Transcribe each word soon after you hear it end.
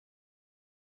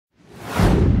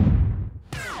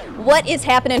What is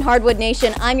happening, Hardwood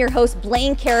Nation? I'm your host,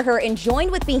 Blaine Caraher, and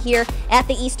joined with me here at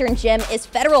the Eastern Gym is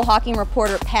Federal Hocking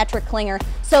reporter Patrick Klinger.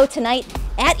 So tonight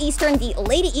at Eastern, the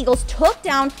Lady Eagles took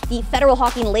down the Federal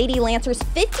Hocking Lady Lancers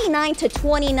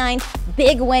 59-29.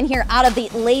 Big win here out of the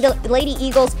Lady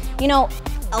Eagles. You know,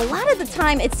 a lot of the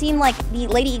time it seemed like the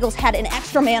Lady Eagles had an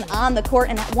extra man on the court,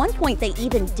 and at one point they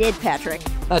even did, Patrick.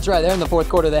 That's right. There in the fourth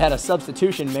quarter, they had a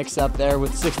substitution mix-up there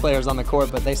with 6 players on the court,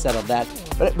 but they settled that.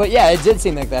 But yeah, it did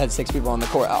seem like they had 6 people on the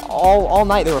court. All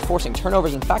night they were forcing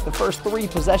turnovers. In fact, the first 3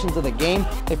 possessions of the game,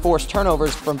 they forced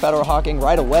turnovers from Federal Hocking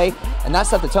right away, and that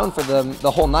set the tone for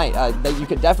the whole night. You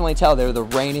could definitely tell they were the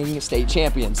reigning state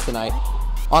champions tonight.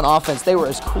 On offense, they were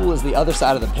as cool as the other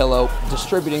side of the pillow,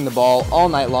 distributing the ball all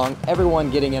night long,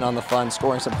 everyone getting in on the fun,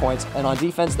 scoring some points. And on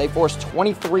defense, they forced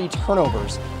 23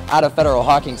 turnovers out of Federal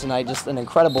Hocking tonight, just an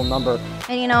incredible number.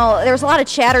 And you know, there was a lot of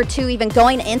chatter too, even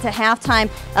going into halftime,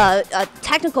 a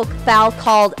technical foul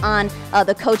called on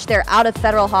the coach there out of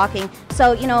Federal Hocking.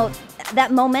 So, you know,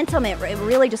 that momentum, it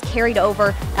really just carried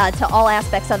over to all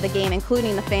aspects of the game,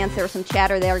 including the fans. There was some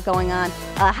chatter there going on.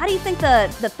 How do you think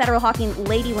the Federal Hocking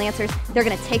Lady Lancers, they're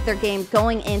going to take their game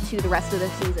going into the rest of the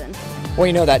season? Well,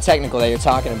 you know, that technical that you're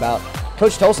talking about,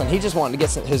 Coach Tolson, he just wanted to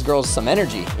get his girls some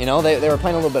energy. You know, they were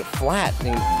playing a little bit flat,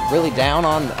 really down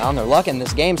on their luck in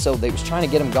this game, so they was trying to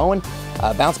get them going,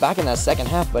 bounce back in that second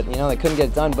half, but, you know, they couldn't get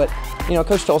it done. But, you know,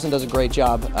 Coach Tolson does a great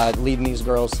job leading these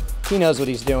girls. He knows what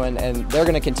he's doing, and they're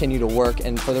going to continue to work.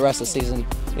 And for the rest of the season,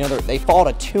 you know, they fall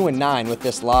to 2-9 with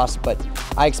this loss, but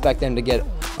I expect them to get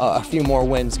a few more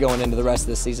wins going into the rest of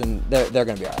the season. They're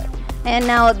going to be all right. And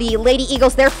now the Lady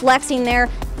Eagles, they're flexing their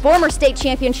former state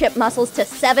championship muscles to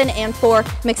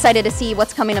 7-4. I'm excited to see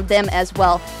what's coming of them as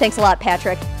well. Thanks a lot,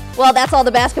 Patrick. Well, that's all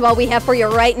the basketball we have for you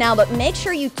right now, but make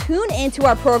sure you tune into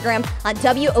our program on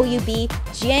WOUB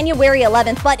January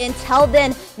 11th. But until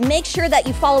then, make sure that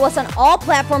you follow us on all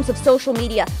platforms of social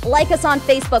media. Like us on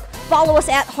Facebook, follow us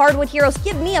at Hardwood Heroes.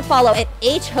 Give me a follow at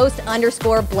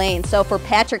HHost_Blaine. So for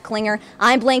Patrick Klinger,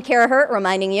 I'm Blaine Caraher,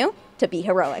 reminding you to be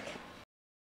heroic.